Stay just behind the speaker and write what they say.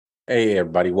Hey,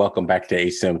 everybody. Welcome back to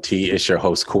HMT. It's your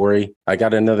host, Corey. I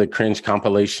got another cringe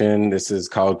compilation. This is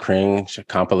called Cringe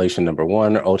Compilation Number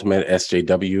 1, Ultimate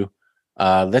SJW.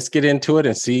 Let's get into it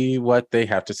and see what they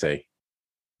have to say.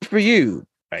 For you,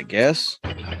 I guess.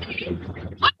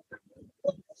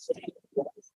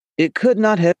 It could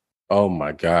not have. Oh,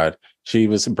 my God. She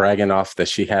was bragging off that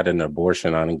she had an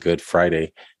abortion on Good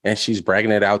Friday, and she's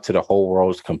bragging it out to the whole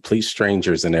world, complete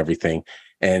strangers and everything.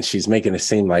 And she's making it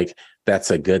seem like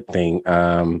that's a good thing.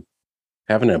 Having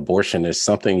an abortion is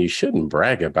something you shouldn't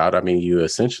brag about. I mean, you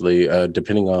essentially,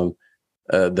 depending on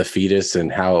the fetus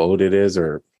and how old it is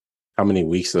or how many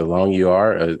weeks along you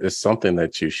are, it's something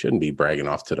that you shouldn't be bragging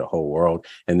off to the whole world.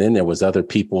 And then there was other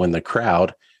people in the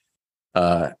crowd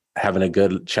having a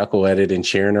good chuckle at it and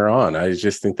cheering her on. I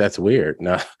just think that's weird.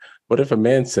 Now, what if a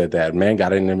man said that? A man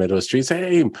got in the middle of the street, say,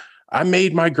 hey, I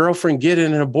made my girlfriend get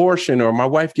an abortion or my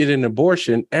wife get an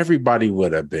abortion. Everybody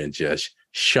would have been just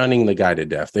shunning the guy to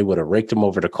death. They would have raked him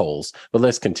over the coals. But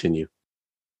let's continue.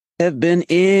 Have been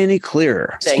any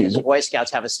clearer. Saying that the Boy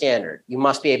Scouts have a standard. You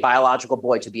must be a biological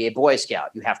boy to be a Boy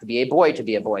Scout. You have to be a boy to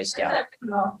be a Boy Scout.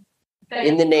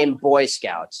 In the name Boy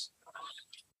Scouts.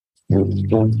 I'm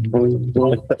going to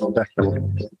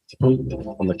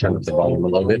turn up the volume a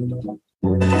little bit.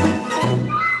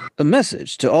 A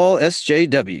message to all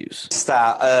SJWs.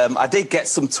 I did get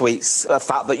some tweets. The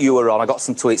fact that you were on, I got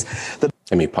some tweets.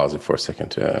 Let me pause it for a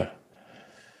second.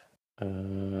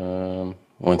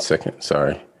 1 second.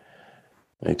 Sorry.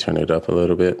 Let me turn it up a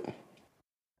little bit.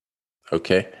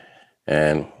 Okay.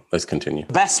 And let's continue.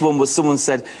 The best one was someone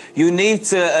said, you need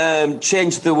to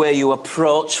change the way you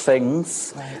approach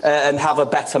things and have a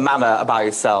better manner about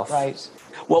yourself. Right.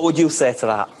 What would you say to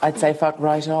that? I'd say fuck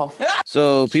right off.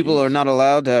 So people are not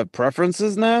allowed to have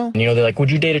preferences now? You know, they're like, would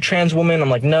you date a trans woman? I'm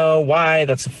like, no, why?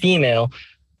 That's a female.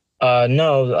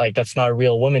 No, like, that's not a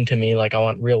real woman to me. Like, I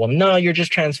want real woman. No, you're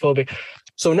just transphobic.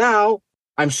 So now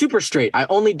I'm super straight. I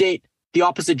only date the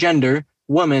opposite gender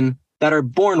women that are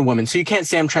born women. So you can't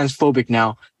say I'm transphobic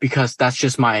now because that's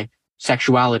just my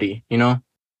sexuality, you know?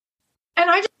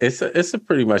 And it's a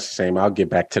pretty much shame. I'll get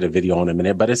back to the video in a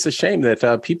minute, but it's a shame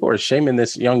that people are shaming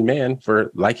this young man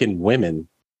for liking women.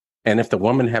 And if the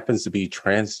woman happens to be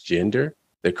transgender,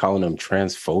 they're calling him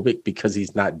transphobic because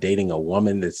he's not dating a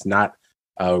woman that's not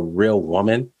a real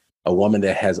woman, a woman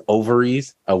that has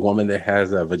ovaries, a woman that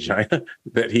has a vagina,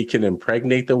 that he can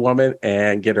impregnate the woman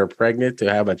and get her pregnant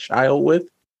to have a child with.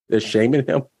 They're shaming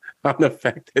him on the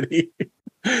fact that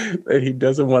he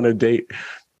doesn't want to date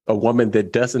a woman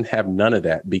that doesn't have none of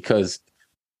that, because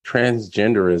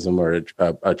transgenderism or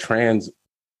a trans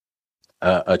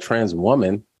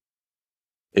woman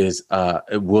is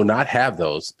will not have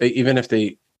those. Even if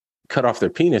they cut off their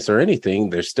penis or anything,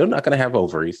 they're still not going to have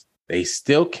ovaries. They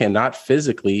still cannot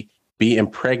physically be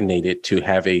impregnated to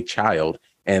have a child,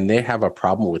 and they have a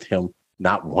problem with him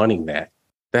not wanting that.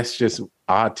 That's just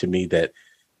odd to me that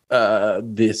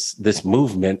this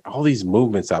movement, all these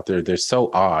movements out there, they're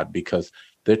so odd because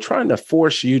they're trying to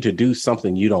force you to do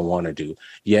something you don't want to do.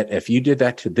 Yet if you did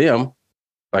that to them,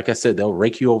 like I said, they'll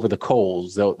rake you over the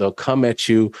coals. They'll come at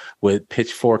you with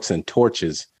pitchforks and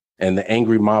torches, and the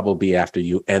angry mob will be after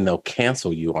you, and they'll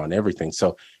cancel you on everything.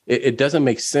 So it doesn't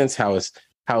make sense how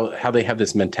they have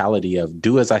this mentality of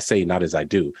do as I say, not as I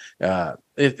do.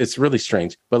 It's really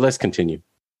strange, but let's continue.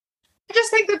 I just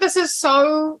think that this is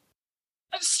so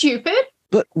stupid.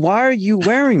 But why are you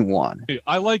wearing one?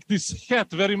 I like this hat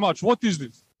very much. What is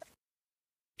this?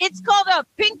 It's called a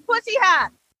pink pussy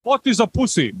hat. What is a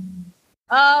pussy?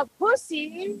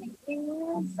 Pussy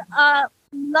is a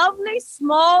lovely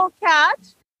small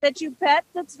cat that you pet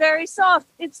that's very soft.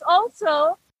 It's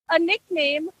also a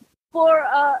nickname for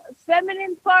a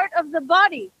feminine part of the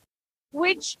body,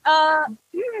 which is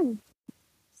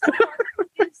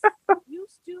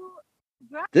used to...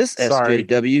 This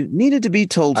SJW needed to be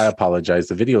told. I apologize.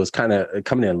 The video is kind of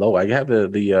coming in low. I have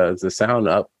the sound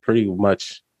up pretty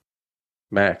much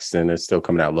maxed, and it's still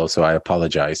coming out low. So I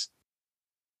apologize.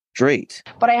 Straight.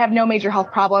 But I have no major health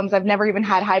problems. I've never even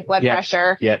had high blood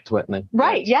pressure. Yet, Whitney.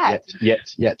 Right. Yet.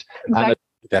 Exactly.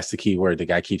 That's the key word. The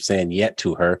guy keeps saying "yet"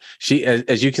 to her. She,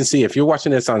 as you can see, if you're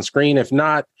watching this on screen, if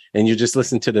not, and you just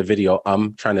listen to the video,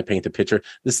 I'm trying to paint the picture.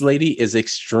 This lady is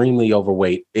extremely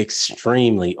overweight.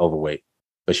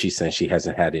 But she's saying she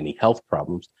hasn't had any health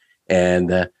problems. And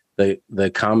the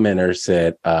commenter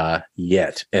said,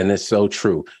 yet. And it's so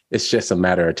true. It's just a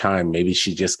matter of time. Maybe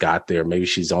she just got there. Maybe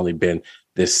she's only been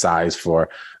this size for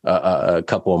a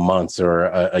couple of months or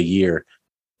a year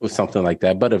or something like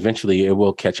that. But eventually it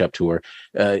will catch up to her.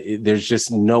 There's just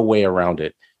no way around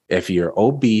it. If you're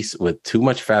obese with too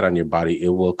much fat on your body, it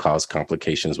will cause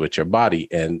complications with your body.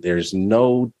 And there's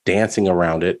no dancing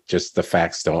around it. Just the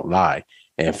facts don't lie.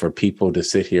 And for people to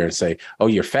sit here and say, oh,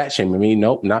 you're fat shaming me.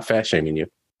 Nope, not fat shaming you.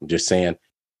 I'm just saying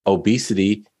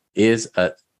obesity is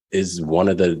one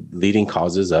of the leading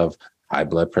causes of high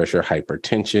blood pressure,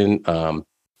 hypertension,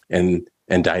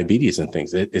 and diabetes and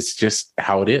things. It's just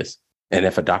how it is. And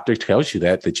if a doctor tells you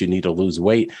that you need to lose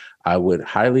weight, I would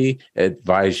highly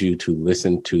advise you to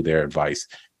listen to their advice,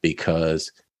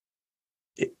 because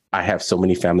I have so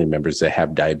many family members that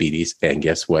have diabetes, and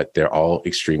guess what? They're all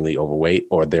extremely overweight,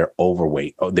 or they're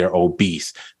overweight, or they're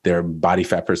obese. Their body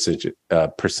fat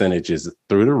percentage is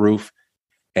through the roof,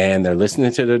 and they're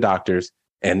listening to their doctors.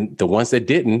 And the ones that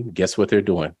didn't, guess what they're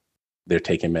doing? They're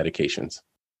taking medications.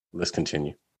 Let's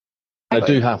continue. I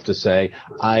do have to say,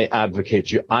 I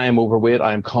advocate you. I am overweight.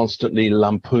 I am constantly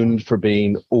lampooned for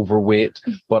being overweight,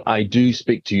 but I do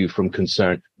speak to you from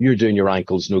concern. You're doing your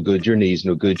ankles no good, your knees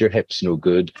no good, your hips no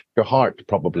good, your heart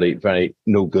probably very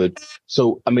no good.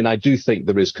 So, I mean, I do think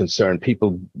there is concern.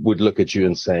 People would look at you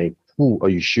and say, "Oh, are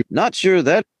you sure?" Not sure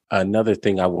that. Another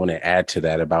thing I want to add to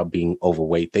that about being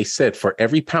overweight, they said for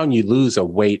every pound you lose of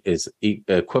weight is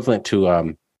equivalent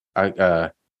to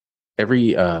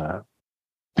every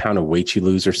pound of weight you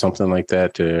lose, or something like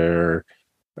that, or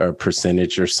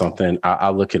percentage or something.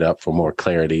 I'll look it up for more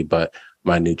clarity, but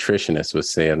my nutritionist was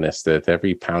saying this, that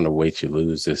every pound of weight you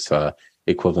lose is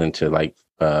equivalent to like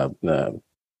 4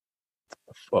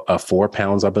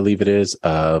 pounds, I believe it is,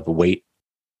 of weight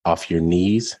off your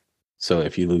knees. So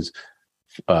if you lose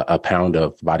a pound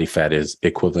of body fat is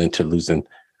equivalent to losing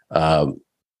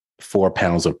 4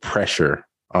 pounds of pressure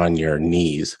on your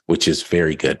knees, which is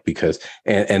very good, because,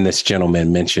 and this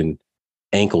gentleman mentioned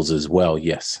ankles as well.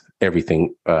 Yes,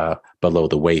 everything below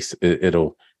the waist,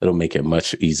 it'll make it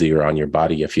much easier on your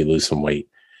body. If you lose some weight,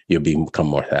 you'll become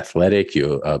more athletic,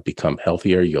 you'll become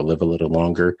healthier, you'll live a little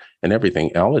longer, and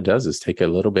everything. All it does is take a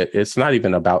little bit. It's not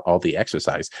even about all the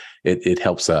exercise. It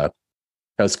helps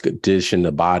condition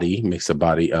the body, makes the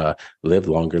body live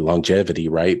longer, longevity,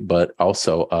 right? But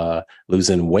also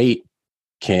losing weight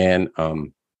can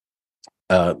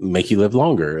make you live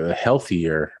longer,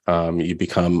 healthier. You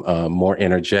become more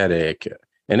energetic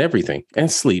and everything,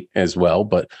 and sleep as well.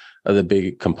 But the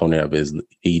big component of it is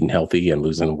eating healthy and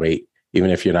losing weight.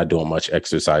 Even if you're not doing much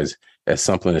exercise, as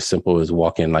something as simple as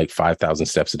walking like 5,000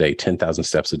 steps a day, 10,000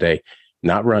 steps a day,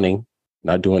 not running,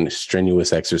 not doing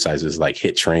strenuous exercises like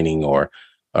HIIT training or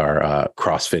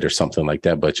CrossFit or something like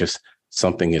that, but just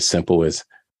something as simple as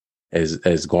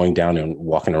going down and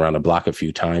walking around the block a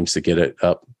few times to get it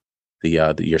up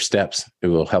your steps. It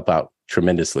will help out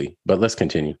tremendously. But let's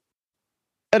continue.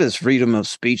 That is freedom of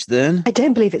speech then. I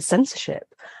don't believe it's censorship.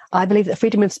 I believe that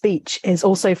freedom of speech is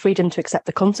also freedom to accept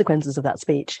the consequences of that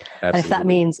speech. Absolutely. And if that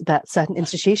means that certain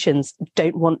institutions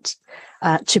don't want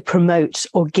to promote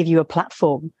or give you a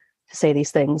platform to say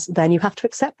these things, then you have to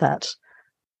accept that.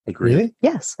 Agree. Really?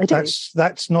 Yes, I do.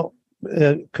 That's not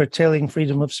curtailing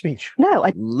freedom of speech. No,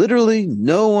 literally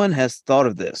no one has thought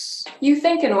of this. You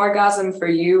think an orgasm for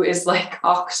you is like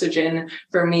oxygen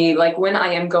for me. Like when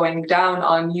I am going down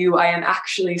on you, I am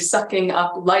actually sucking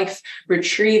up life,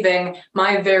 retrieving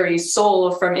my very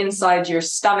soul from inside your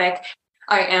stomach.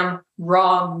 I am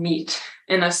raw meat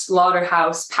in a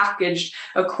slaughterhouse, packaged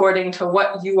according to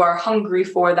what you are hungry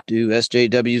for. Do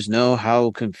SJWs know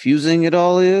how confusing it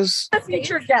all is?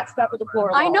 Featured guest, that was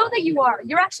deplorable. I know that you are.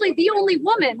 You're actually the only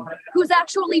woman who's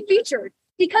actually featured.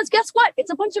 Because guess what?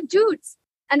 It's a bunch of dudes.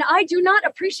 And I do not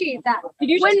appreciate that. Did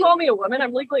you just call me a woman?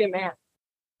 I'm legally a man.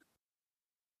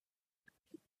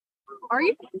 Are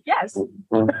you? Yes.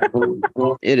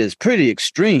 It is pretty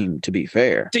extreme, to be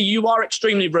fair. You are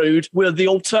extremely rude. We're the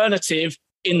alternative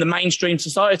in the mainstream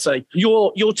society.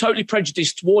 You're totally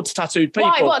prejudiced towards tattooed people.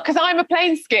 Why? What? Because I'm a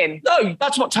plain skin? No,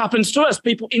 that's what happens to us.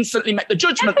 People instantly make the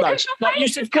judgment, though. Like you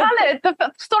said, colour, the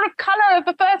sort of colour of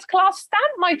a first class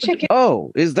stamp, my chicken.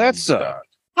 Oh, is that so?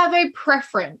 Have a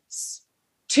preference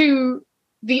to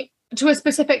a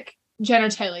specific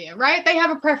genitalia, right? They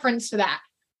have a preference for that.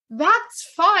 That's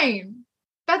fine.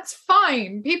 That's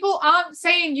fine. People aren't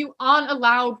saying you aren't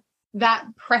allowed that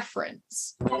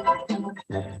preference.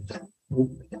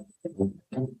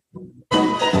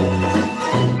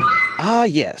 Ah,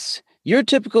 yes. Your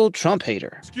typical Trump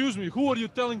hater. Excuse me, who are you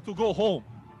telling to go home?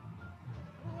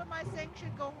 Who am I saying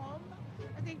should go home?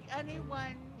 I think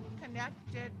anyone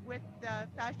connected with the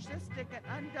fascistic and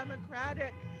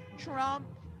undemocratic Trump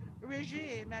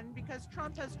regime, and because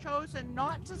Trump has chosen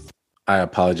not to. I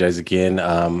apologize again.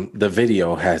 The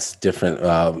video has different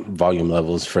volume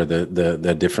levels for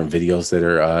the different videos that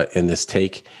are in this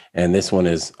take, and this one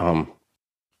is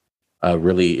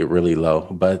really low.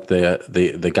 But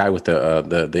the guy with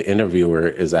the interviewer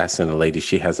is asking the lady.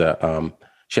 She has a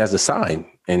sign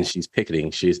and she's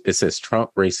picketing. It says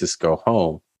Trump racists go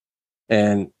home.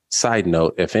 And side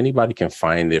note, if anybody can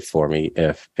find it for me,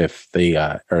 if they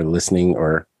are listening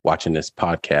or watching this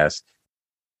podcast,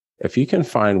 if you can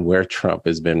find where Trump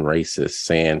has been racist,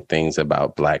 saying things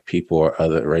about Black people or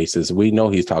other races, we know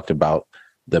he's talked about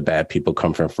the bad people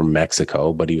come from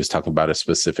Mexico, but he was talking about a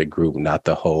specific group, not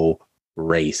the whole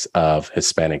race of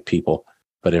Hispanic people.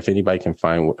 But if anybody can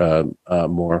find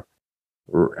more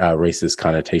racist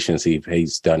connotations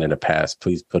he's done in the past,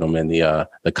 please put them in the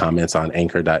comments on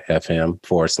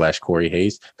anchor.fm/Corey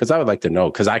Hayes, because I would like to know,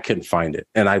 because I couldn't find it.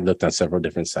 And I looked on several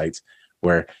different sites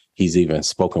where he's even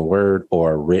spoken word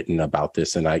or written about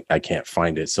this, and I can't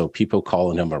find it. So people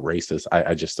calling him a racist,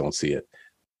 I just don't see it.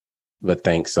 But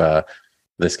thanks.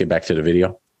 Let's get back to the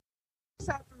video.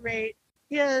 Separate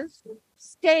his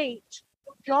state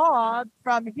job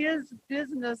from his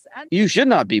business. And You should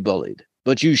not be bullied,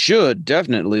 but you should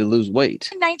definitely lose weight.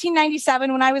 In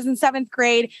 1997, when I was in 7th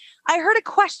grade, I heard a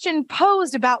question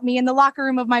posed about me in the locker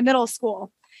room of my middle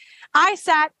school. I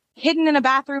sat hidden in a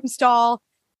bathroom stall,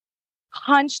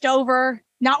 hunched over,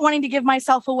 not wanting to give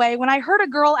myself away, when I heard a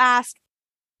girl ask,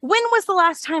 "When was the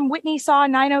last time Whitney saw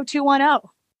 90210?"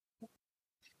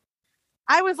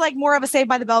 I was like more of a Saved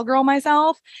by the Bell girl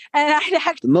myself. And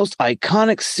I'd The most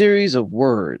iconic series of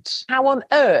words. How on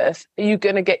earth are you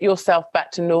going to get yourself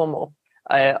back to normal?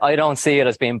 I don't see it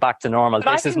as being back to normal.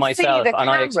 But This is myself, and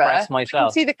I express I can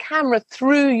myself. see the camera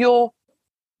through your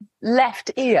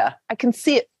left ear. I can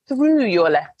see it through your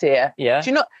left ear. Yeah.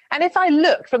 Do you not? And if I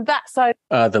look from that side,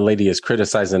 The lady is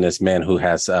criticizing this man who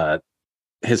has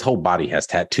his whole body has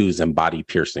tattoos and body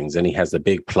piercings, and he has the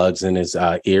big plugs in his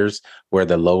ears where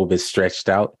the lobe is stretched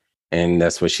out. And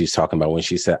that's what she's talking about when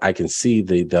she said, "I can see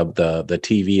the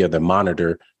TV or the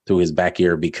monitor through his back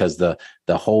ear," because the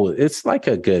whole, it's like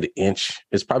a good inch.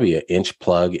 It's probably an inch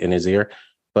plug in his ear.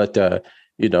 But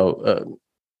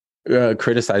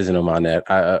criticizing him on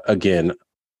that again.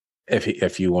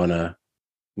 If you want to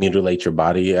mutilate your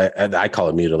body, I call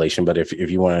it mutilation, but if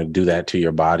you want to do that to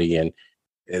your body and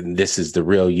this is the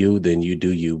real you, then you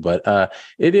do you. But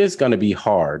it is going to be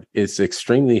hard. It's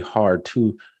extremely hard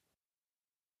to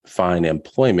find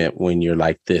employment when you're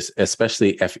like this,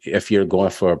 especially if you're going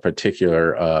for a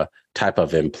particular type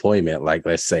of employment. Like,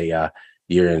 let's say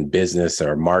you're in business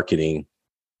or marketing,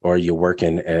 or you're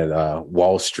working at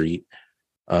Wall Street,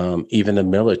 even the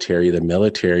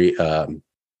military.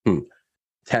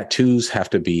 Tattoos have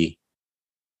to be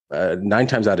 9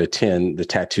 times out of 10, the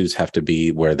tattoos have to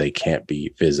be where they can't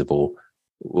be visible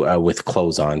with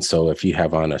clothes on. So if you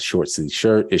have on a short sleeve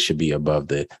shirt, it should be above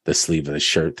the sleeve of the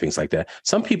shirt, things like that.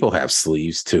 Some people have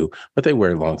sleeves too, but they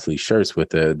wear long sleeve shirts with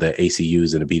the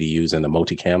ACUs and the BDUs and the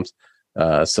multicams.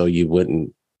 So you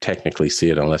wouldn't technically see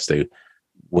it unless they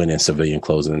went in civilian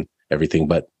clothes and everything.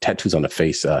 But tattoos on the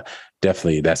face,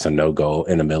 definitely that's a no-go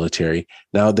in the military.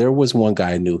 Now, there was one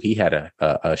guy I knew, he had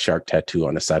a shark tattoo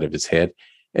on the side of his head.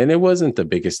 And it wasn't the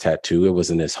biggest tattoo. It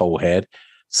wasn't his whole head.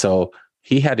 So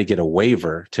he had to get a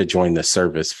waiver to join the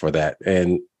service for that.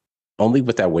 And only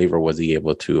with that waiver was he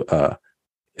able to,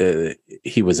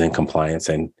 he was in compliance.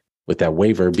 And with that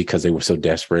waiver, because they were so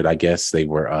desperate, I guess they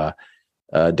were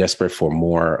desperate for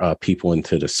more people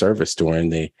into the service during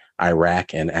the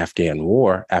Iraq and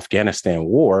Afghanistan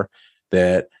war,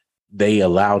 that they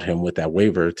allowed him with that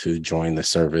waiver to join the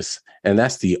service. And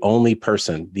that's the only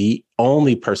person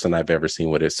I've ever seen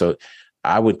with it. So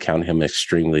I would count him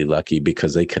extremely lucky,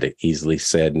 because they could have easily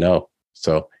said no.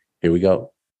 So here we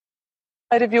go.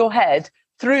 side of your head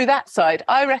through that side,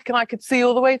 I reckon I could see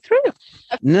all the way through.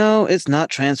 No, it's not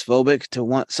transphobic to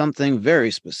want something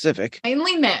very specific.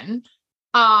 Mainly men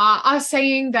are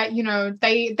saying that,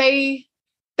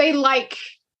 they like,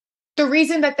 the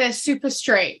reason that they're super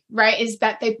straight, right, is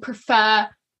that they prefer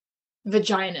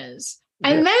vaginas.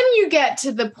 And then you get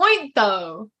to the point,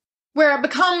 though, where it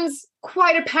becomes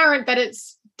quite apparent that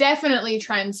it's definitely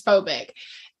transphobic.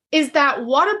 Is that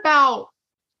what about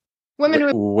women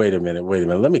who... Wait a minute.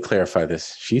 Let me clarify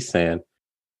this. She's saying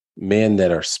men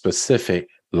that are specific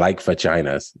like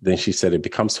vaginas. Then she said it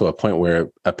becomes to a point where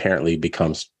it apparently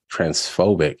becomes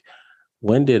transphobic.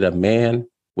 When did a man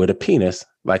with a penis,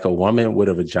 like a woman with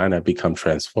a vagina, become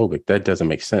transphobic? That doesn't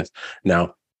make sense.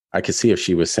 Now, I could see if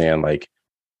she was saying like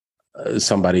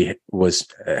somebody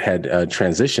had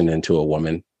transitioned into a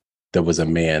woman that was a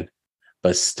man,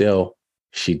 but still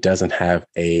she doesn't have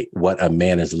what a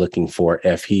man is looking for.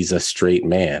 If he's a straight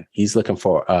man, he's looking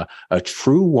for a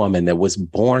true woman that was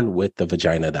born with the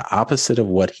vagina, the opposite of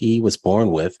what he was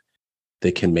born with,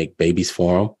 that can make babies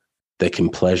for him, that can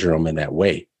pleasure them in that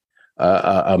way.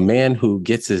 A man who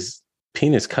gets his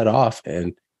penis cut off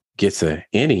and gets a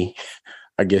innie,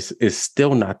 I guess, is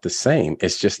still not the same.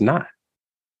 It's just not.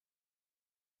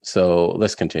 So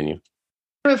let's continue.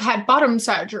 Who have had bottom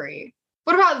surgery.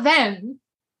 What about them?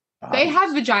 They have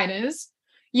vaginas.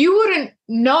 You wouldn't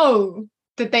know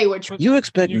that they were. You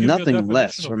expect nothing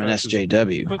less from an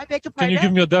SJW. Can you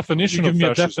give me a definition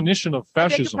of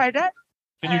fascism?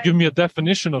 Can you give me a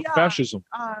definition of fascism?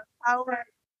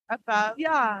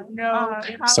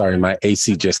 Sorry, my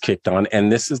AC just kicked on.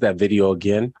 And this is that video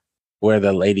again where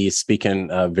the lady is speaking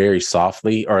very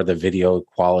softly, or the video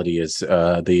quality is,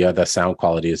 the sound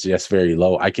quality is just very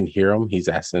low. I can hear him. He's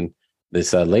asking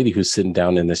this lady who's sitting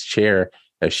down in this chair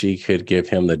if she could give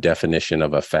him the definition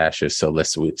of a fascist. So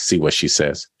let's see what she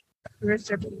says.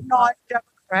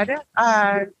 Non-democratic.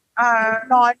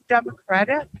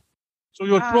 Non-democratic. So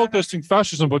you're protesting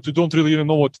fascism, but you don't really even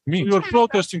know what it means. You're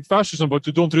protesting fascism, but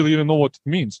you don't really even know what it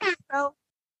means.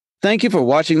 Thank you for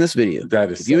watching this video.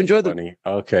 That is if you enjoyed funny.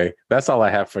 Okay, that's all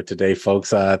I have for today, folks.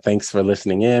 Thanks for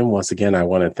listening in. Once again, I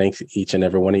want to thank each and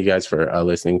every one of you guys for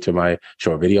listening to my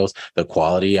short videos. The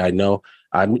quality, I know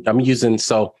I'm using.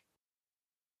 So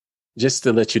just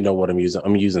to let you know what I'm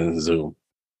using Zoom,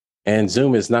 and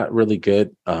Zoom is not really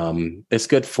good. It's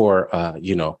good for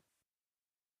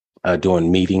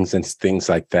doing meetings and things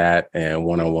like that, and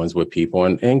one-on-ones with people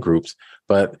and groups.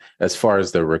 But as far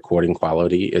as the recording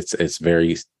quality, it's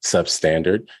very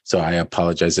substandard. So I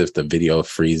apologize if the video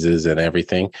freezes and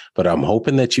everything, but I'm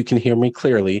hoping that you can hear me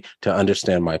clearly to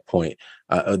understand my point.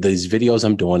 These videos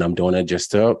I'm doing it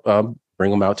just to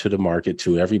bring them out to the market,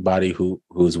 to everybody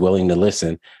who's willing to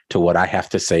listen to what I have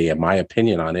to say and my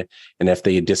opinion on it. And if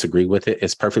they disagree with it,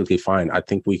 it's perfectly fine. I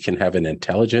think we can have an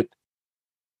intelligent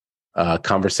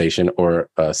conversation or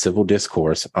civil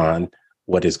discourse on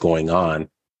what is going on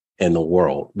in the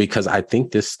world, because I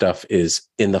think this stuff is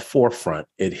in the forefront.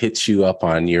 It hits you up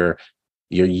on your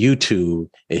YouTube.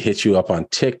 It hits you up on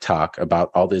TikTok about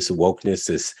all this wokeness,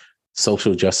 this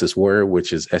social justice word,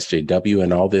 which is SJW,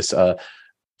 and all this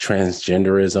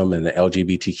transgenderism and the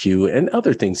LGBTQ and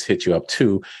other things hit you up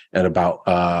too, and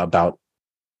about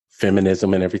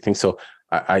feminism and everything. So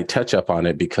I touch up on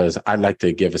it because I like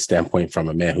to give a standpoint from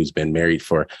a man who's been married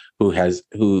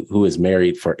who is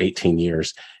married for 18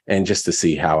 years, and just to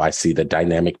see how I see the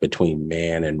dynamic between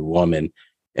man and woman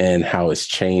and how it's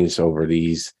changed over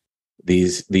these,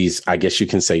 I guess you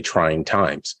can say, trying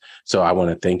times. So I want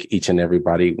to thank each and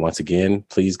everybody once again.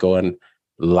 Please go and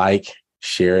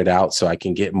share it out so I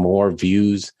can get more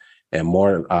views and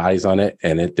more eyes on it,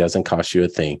 and it doesn't cost you a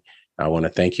thing. I want to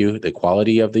thank you. The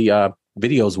quality of the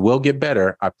videos will get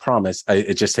better. I promise.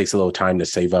 It just takes a little time to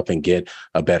save up and get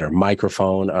a better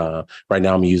microphone. Right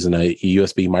now I'm using a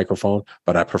USB microphone,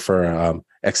 but I prefer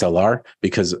XLR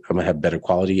because I'm gonna have better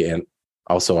quality. And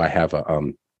also I have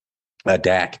a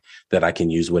DAC that I can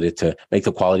use with it to make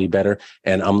the quality better.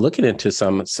 And I'm looking into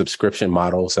some subscription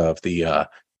models of the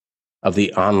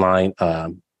online,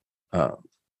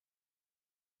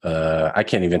 I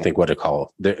can't even think what to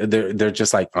call it. They're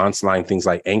just like online things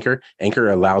like Anchor. Anchor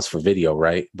allows for video,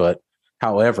 right? But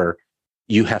however,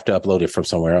 you have to upload it from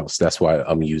somewhere else. That's why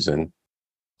I'm using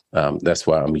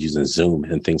Zoom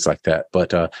and things like that. But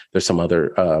there's some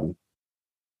other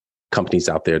companies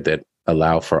out there that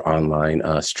allow for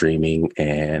online streaming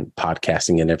and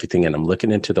podcasting and everything. And I'm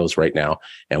looking into those right now.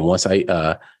 And once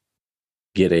I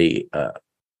get a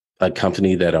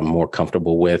company that I'm more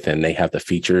comfortable with and they have the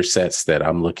feature sets that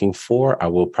I'm looking for, I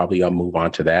will probably move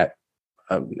on to that.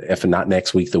 If not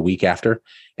next week, the week after.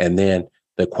 And then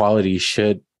the quality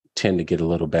should tend to get a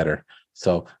little better.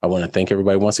 So I want to thank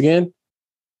everybody once again.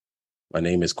 My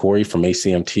name is Corey from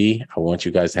ACMT. I want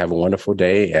you guys to have a wonderful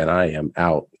day, and I am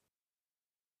out.